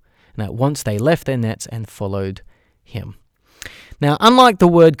people." And at once they left their nets and followed him. Now, unlike the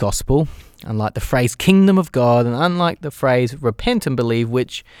word gospel, unlike the phrase kingdom of God, and unlike the phrase repent and believe,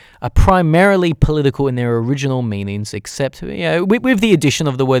 which are primarily political in their original meanings, except with the addition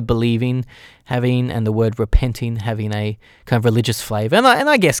of the word believing and the word repenting having a kind of religious flavor, and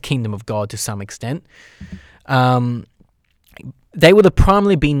I guess kingdom of God to some extent, they would have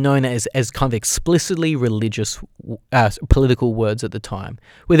primarily been known as kind of explicitly religious political words at the time,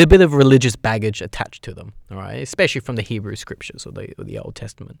 with a bit of religious baggage attached to them, all right, especially from the Hebrew scriptures or the Old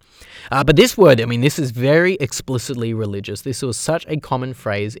Testament. But this word, this is very explicitly religious. This was such a common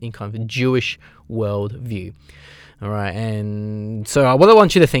phrase in kind of a Jewish worldview, all right. And so what I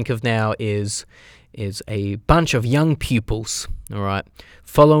want you to think of now is a bunch of young pupils, all right,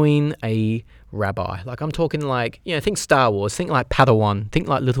 following a rabbi. Like I'm talking think Star Wars, think like Padawan, think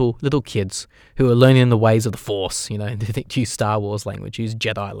like little kids who are learning the ways of the Force, to use Star Wars language, use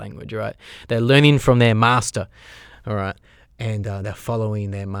Jedi language, right? They're learning from their master, all right, and they're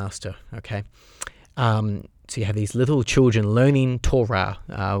following their master, okay? So you have these little children learning Torah,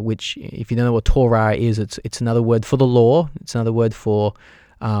 which, if you don't know what Torah is, it's another word for the law. It's another word for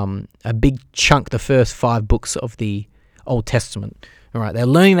a big chunk, the first 5 books of the Old Testament. All right, they're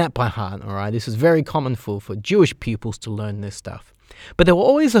learning that by heart. All right, this is very common for Jewish pupils to learn this stuff. But there were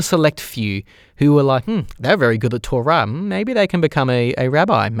always a select few who were like, they're very good at Torah. Maybe they can become a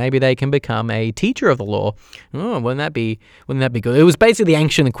rabbi. Maybe they can become a teacher of the law. Oh, wouldn't that be good? It was basically the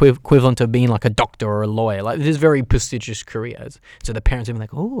ancient equivalent of being like a doctor or a lawyer. Like, this is very prestigious careers. So the parents would be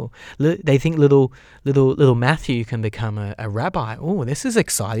like, oh, they think little Matthew can become a rabbi. Oh, this is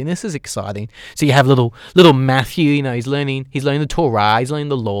exciting. So you have little Matthew. He's learning the Torah. He's learning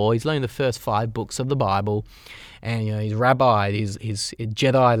the law. He's learning the first 5 books of the Bible. And he's rabbi, his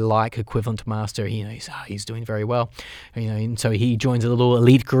Jedi-like equivalent master. He's doing very well. And so he joins a little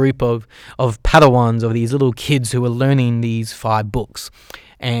elite group of Padawans, of these little kids who are learning these 5 books,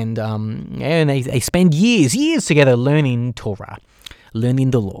 and they spend years together learning Torah,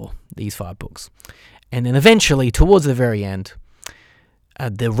 learning the law, these 5 books, and then eventually, towards the very end,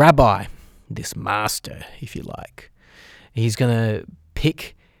 the rabbi, this master, if you like, he's gonna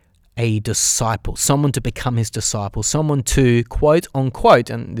pick a disciple, someone to become his disciple, someone to, quote unquote,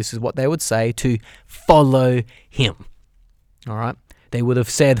 and this is what they would say, to follow him. All right? They would have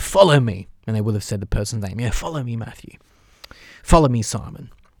said, follow me. And they would have said the person's name. Yeah, follow me, Matthew. Follow me,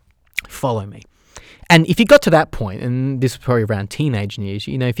 Simon. Follow me. And if you got to that point, and this was probably around teenage years,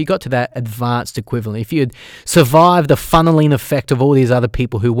 if you got to that advanced equivalent, if you had survived the funneling effect of all these other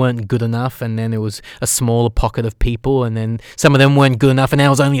people who weren't good enough, and then there was a smaller pocket of people, and then some of them weren't good enough, and there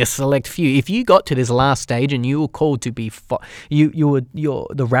was only a select few. If you got to this last stage and you were called to be,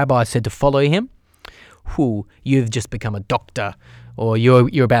 the rabbi said to follow him, you've just become a doctor. Or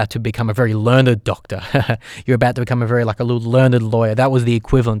you're about to become a very learned doctor. You're about to become a little learned lawyer. That was the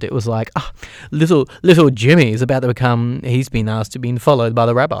equivalent. It was like, little Jimmy is about to become, he's been asked to be followed by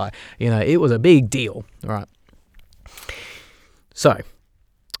the rabbi. It was a big deal, right? So,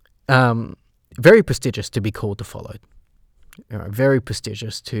 very prestigious to be called to follow. Very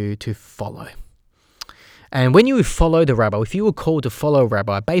prestigious to follow. And when you follow the rabbi, if you were called to follow a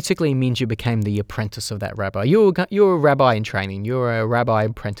rabbi, basically it means you became the apprentice of that rabbi. You're a rabbi in training. You're a rabbi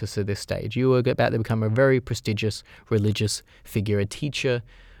apprentice at this stage. You were about to become a very prestigious religious figure, a teacher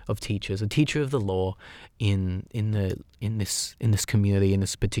of teachers, a teacher of the law in this community, in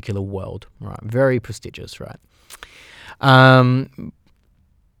this particular world. Right, very prestigious, right?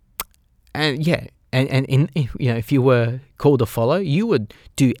 If you were called to follow, you would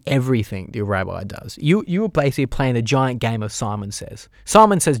do everything the rabbi does. You were basically playing a giant game of Simon Says.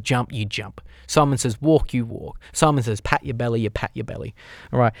 Simon says jump, you jump. Simon says walk, you walk. Simon says pat your belly, you pat your belly.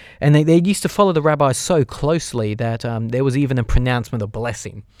 All right. And they used to follow the rabbis so closely that there was even a pronouncement of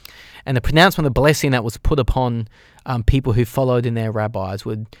blessing. And the pronouncement of blessing that was put upon people who followed in their rabbis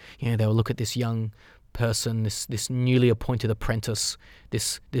would, they would look at this young person, this newly appointed apprentice,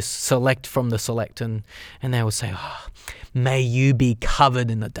 this select from the select, and they would say, may you be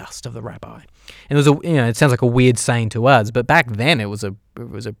covered in the dust of the rabbi. And it was it sounds like a weird saying to us, but back then it was an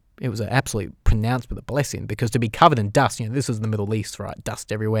absolute pronouncement of blessing, because to be covered in dust, this is the Middle East, right?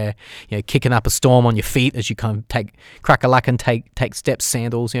 Dust everywhere, kicking up a storm on your feet as you kind of crack a luck and take steps,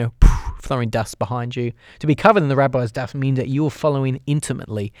 sandals, throwing dust behind you. To be covered in the rabbi's dust means that you were following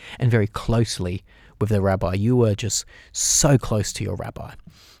intimately and very closely with the rabbi. You were just so close to your rabbi.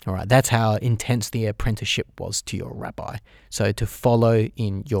 All right, that's how intense the apprenticeship was to your rabbi. So to follow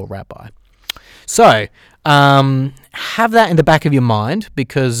in your rabbi. So have that in the back of your mind,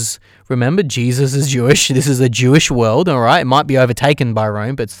 because remember, Jesus is Jewish. This is a Jewish world, all right? It might be overtaken by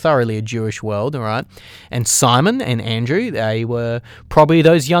Rome, but it's thoroughly a Jewish world, all right? And Simon and Andrew, they were probably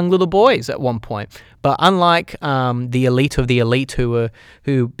those young little boys at one point. But unlike the elite of the elite who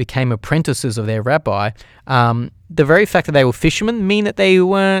became apprentices of their rabbi, the very fact that they were fishermen mean that they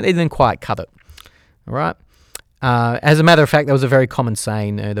didn't quite cut it, all right? As a matter of fact, that was a very common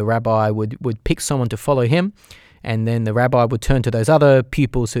saying. The rabbi would pick someone to follow him, and then the rabbi would turn to those other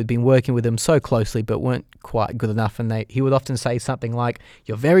pupils who had been working with him so closely but weren't quite good enough, and he would often say something like,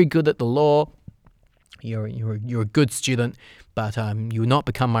 "You're very good at the law. You're a good student, but you will not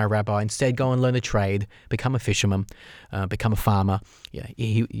become my rabbi. Instead, go and learn a trade, become a fisherman, become a farmer." Yeah,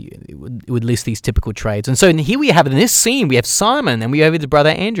 he would list these typical trades. And so here we have, in this scene, we have Simon and we have his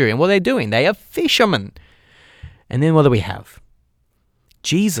brother Andrew, and what are they doing? They are fishermen. And then what do we have?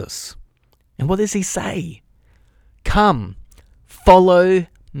 Jesus. And what does he say? Come, follow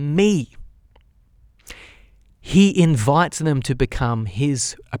me. He invites them to become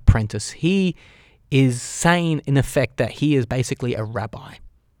his apprentice. He is saying, in effect, that he is basically a rabbi.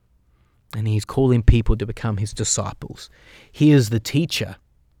 And he's calling people to become his disciples. He is the teacher.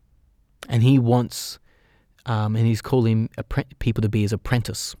 And he wants, and he's calling people to be his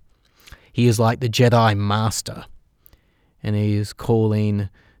apprentice. He is like the Jedi master. And he is calling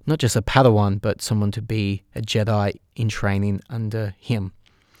not just a Padawan, but someone to be a Jedi in training under him.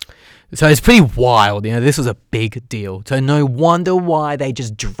 So it's pretty wild. This was a big deal. So no wonder why they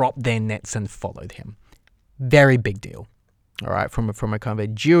just dropped their nets and followed him. Very big deal. All right, from a kind of a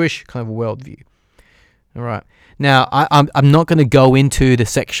Jewish kind of worldview. All right. Now, I'm not going to go into the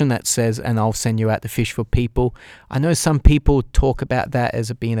section that says, and I'll send you out to fish for people. I know some people talk about that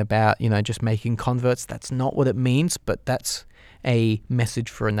as being about, just making converts. That's not what it means, but that's a message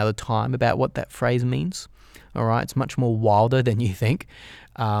for another time about what that phrase means. All right. It's much more wilder than you think,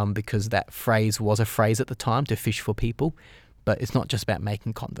 because that phrase was a phrase at the time, to fish for people, but it's not just about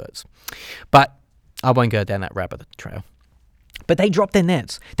making converts. But I won't go down that rabbit trail. But they dropped their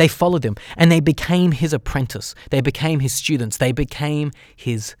nets. They followed him, and they became his apprentice. They became his students. They became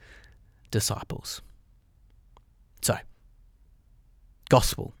his disciples. So,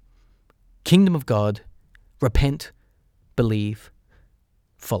 gospel, kingdom of God, repent, believe,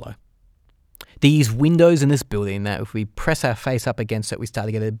 follow. These windows in this building, that if we press our face up against it, we start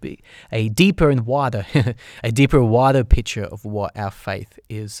to get a deeper and wider, wider picture of what our faith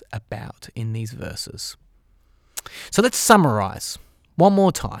is about in these verses. So let's summarize one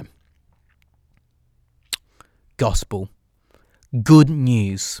more time. gospel. Good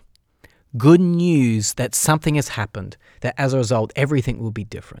news. Good news that something has happened, that as a result, everything will be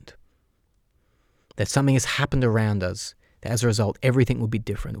different. That something has happened around us, that as a result, everything will be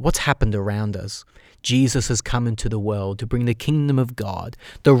different. What's happened around us? Jesus has come into the world to bring the kingdom of God,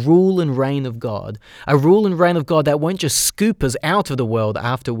 the rule and reign of God, a rule and reign of God that won't just scoop us out of the world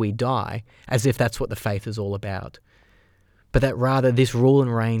after we die, as if that's what the faith is all about, but that rather this rule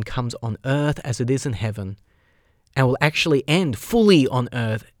and reign comes on earth as it is in heaven, and will actually end fully on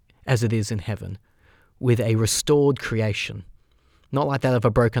earth as it is in heaven, with a restored creation. Not like that of a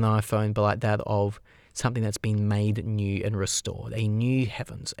broken iPhone, but like that of something that's been made new and restored. A new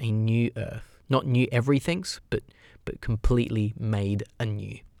heavens, a new earth. Not new everythings, but completely made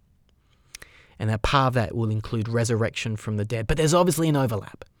anew. And that part of that will include resurrection from the dead. But there's obviously an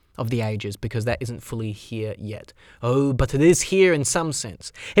overlap of the ages because that isn't fully here yet. Oh, but it is here in some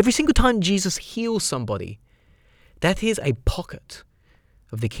sense. Every single time Jesus heals somebody, that is a pocket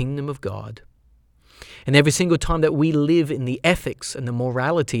of the kingdom of God. And every single time that we live in the ethics and the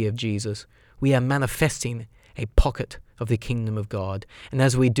morality of Jesus, we are manifesting a pocket of the kingdom of God. And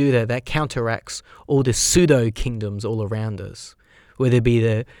as we do that, that counteracts all the pseudo-kingdoms all around us, whether it be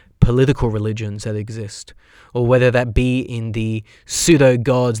the political religions that exist, or whether that be in the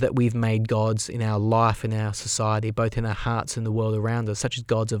pseudo-gods that we've made gods in our life, in our society, both in our hearts and the world around us, such as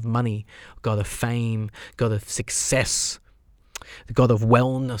gods of money, God of fame, God of success, the God of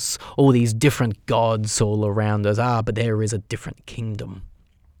wellness, all these different gods all around us. But there is a different kingdom.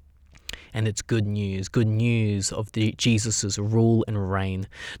 And it's good news of Jesus' rule and reign.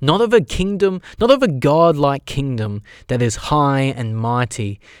 Not of a kingdom, not of a God-like kingdom that is high and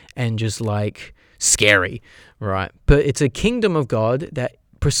mighty and just like scary, right? But it's a kingdom of God that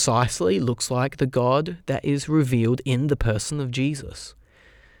precisely looks like the God that is revealed in the person of Jesus.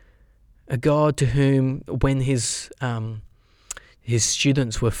 A God to whom, when his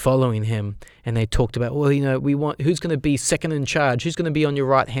students were following him and they talked about, we want, who's going to be second in charge? Who's going to be on your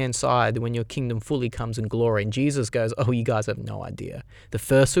right-hand side when your kingdom fully comes in glory? And Jesus goes, you guys have no idea. The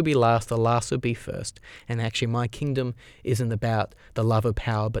first will be last, the last will be first. And actually my kingdom isn't about the love of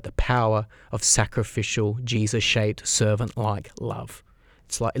power, but the power of sacrificial, Jesus-shaped, servant-like love.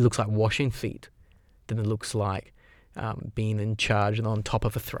 It looks like washing feet, then it looks like being in charge and on top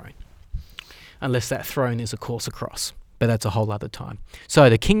of a throne. Unless that throne is, of course, a cross. But that's a whole other time. So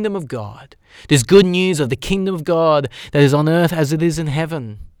the kingdom of God. There's good news of the kingdom of God that is on earth as it is in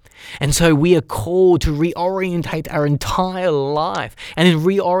heaven. And so we are called to reorientate our entire life. And in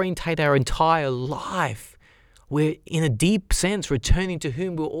reorientate our entire life, we're in a deep sense returning to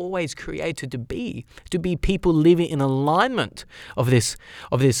whom we're always created to be people living in alignment of this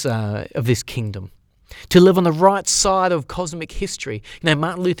kingdom. To live on the right side of cosmic history.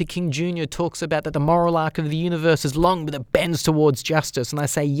 Martin Luther King Jr. talks about that the moral arc of the universe is long, but it bends towards justice. And I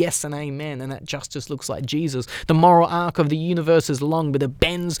say yes and amen, and that justice looks like Jesus. The moral arc of the universe is long, but it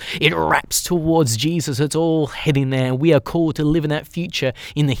bends, it wraps towards Jesus. It's all heading there. We are called to live in that future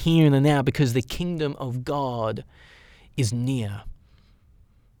in the here and the now because the kingdom of God is near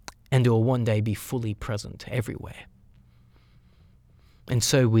and will one day be fully present everywhere. And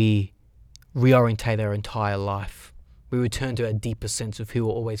so we reorientate our entire life. We return to a deeper sense of who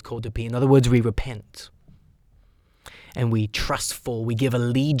we're always called to be. In other words, we repent. And we trust for, we give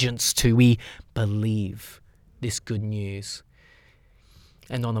allegiance to, we believe this good news.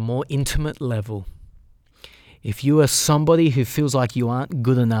 And on a more intimate level, if you are somebody who feels like you aren't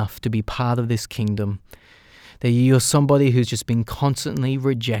good enough to be part of this kingdom, that you're somebody who's just been constantly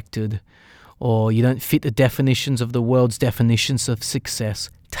rejected, or you don't fit the definitions of the world's definitions of success,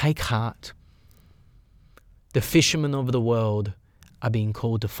 take heart. The fishermen of the world are being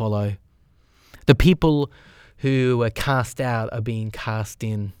called to follow. The people who were cast out are being cast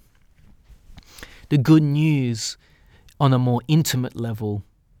in. The good news on a more intimate level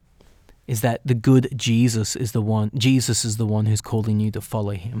is that the good Jesus is the one who's calling you to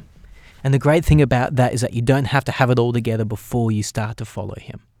follow him. And the great thing about that is that you don't have to have it all together before you start to follow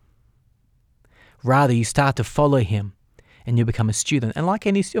him. Rather, you start to follow him and you become a student. And like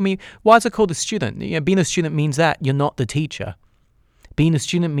why is it called a student? Being a student means that you're not the teacher. Being a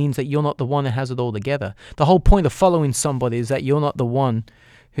student means that you're not the one that has it all together. The whole point of following somebody is that you're not the one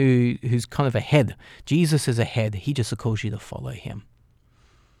who's kind of ahead. Jesus is ahead. He just calls you to follow him.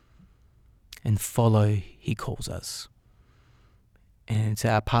 And follow, he calls us. And it's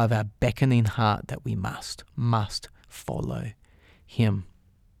part of our beckoning heart that we must follow him.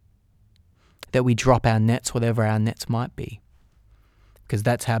 That we drop our nets, whatever our nets might be. because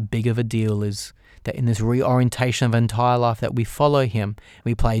that's how big of a deal is that in this reorientation of entire life that we follow him.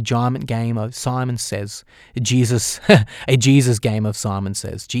 We play a giant game of Simon Says, a Jesus game of Simon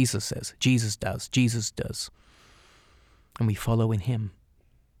Says, Jesus does. And we follow in him.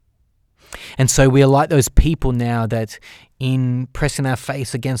 And so we are like those people now that in pressing our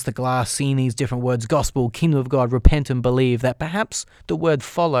face against the glass, seeing these different words, gospel, kingdom of God, repent and believe, that perhaps the word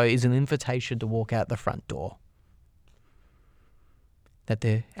follow is an invitation to walk out the front door. That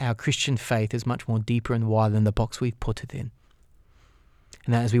our Christian faith is much more deeper and wider than the box we've put it in.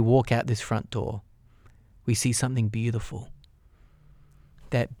 And that as we walk out this front door, we see something beautiful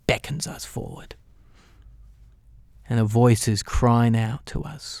that beckons us forward. And a voice is crying out to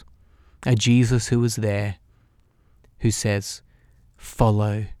us. A Jesus who is there, who says,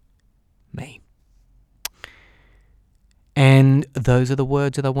 follow me. And those are the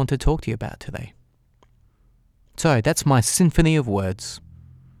words that I want to talk to you about today. So that's my symphony of words.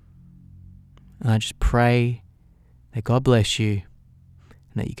 And I just pray that God bless you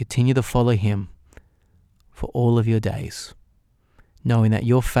and that you continue to follow him for all of your days, knowing that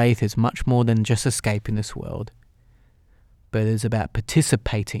your faith is much more than just escaping this world, but it is about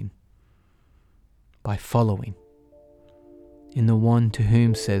participating by following in the one to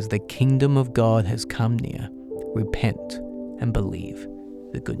whom says the kingdom of God has come near. Repent and believe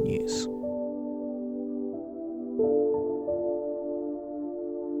the good news.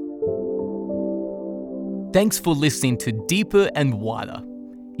 Thanks for listening to Deeper and Wider.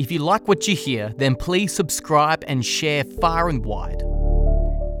 If you like what you hear, then please subscribe and share far and wide.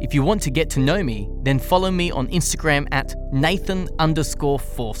 If you want to get to know me, then follow me on Instagram at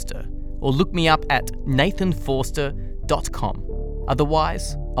Nathan_Forster or look me up at nathanforster.com.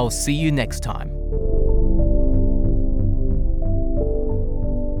 Otherwise, I'll see you next time.